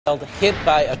Hit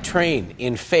by a train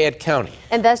in Fayette County.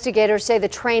 Investigators say the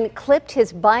train clipped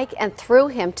his bike and threw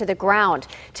him to the ground.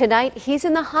 Tonight, he's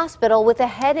in the hospital with a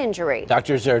head injury.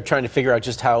 Doctors are trying to figure out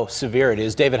just how severe it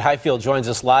is. David Highfield joins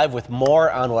us live with more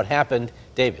on what happened.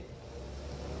 David.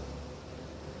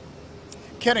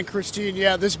 Ken and Christine,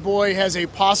 yeah, this boy has a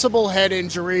possible head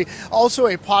injury, also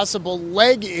a possible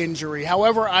leg injury.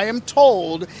 However, I am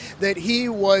told that he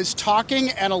was talking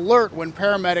and alert when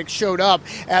paramedics showed up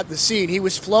at the scene. He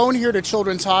was flown here to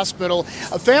Children's Hospital.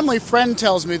 A family friend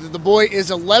tells me that the boy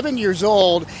is 11 years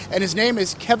old and his name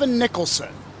is Kevin Nicholson.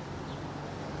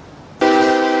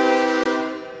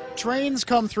 Trains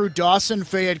come through Dawson,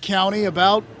 Fayette County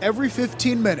about every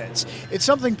 15 minutes. It's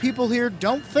something people here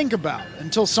don't think about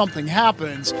until something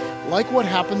happens, like what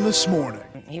happened this morning.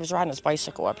 He was riding his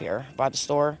bicycle up here by the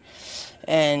store,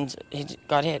 and he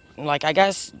got hit. I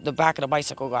guess the back of the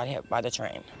bicycle got hit by the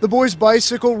train. The boy's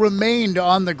bicycle remained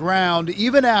on the ground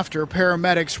even after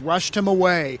paramedics rushed him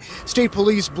away. State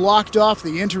police blocked off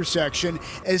the intersection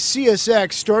as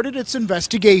CSX started its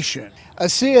investigation. A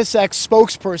CSX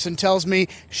spokesperson tells me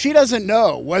she doesn't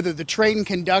know whether the train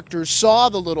conductor saw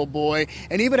the little boy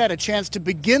and even had a chance to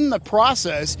begin the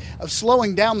process of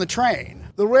slowing down the train.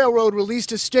 The railroad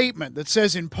released a statement that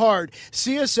says, in part,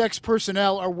 CSX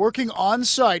personnel are working on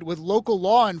site with local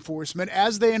law enforcement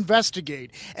as they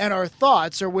investigate, and our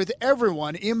thoughts are with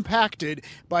everyone impacted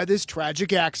by this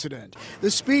tragic accident. The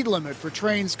speed limit for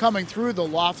trains coming through the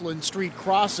Laughlin Street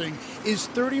crossing is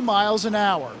 30 miles an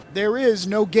hour. There is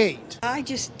no gate. I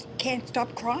just can't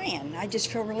stop crying. I just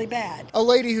feel really bad. A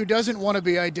lady who doesn't want to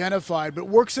be identified but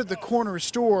works at the corner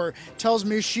store tells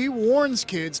me she warns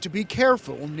kids to be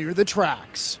careful near the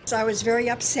tracks. So I was very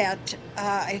upset.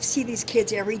 I see these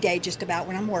kids every day just about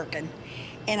when I'm working.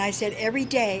 And I said every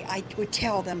day I would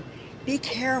tell them, be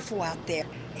careful out there.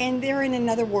 And they're in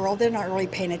another world. They're not really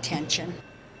paying attention.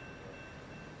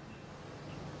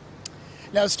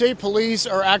 Now, state police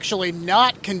are actually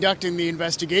not conducting the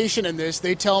investigation in this.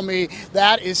 They tell me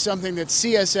that is something that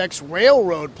CSX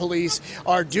Railroad police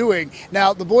are doing.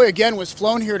 Now, the boy again was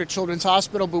flown here to Children's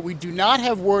Hospital, but we do not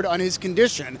have word on his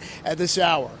condition at this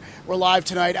hour. We're live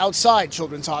tonight outside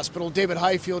Children's Hospital. David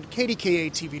Highfield,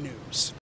 KDKA-TV News.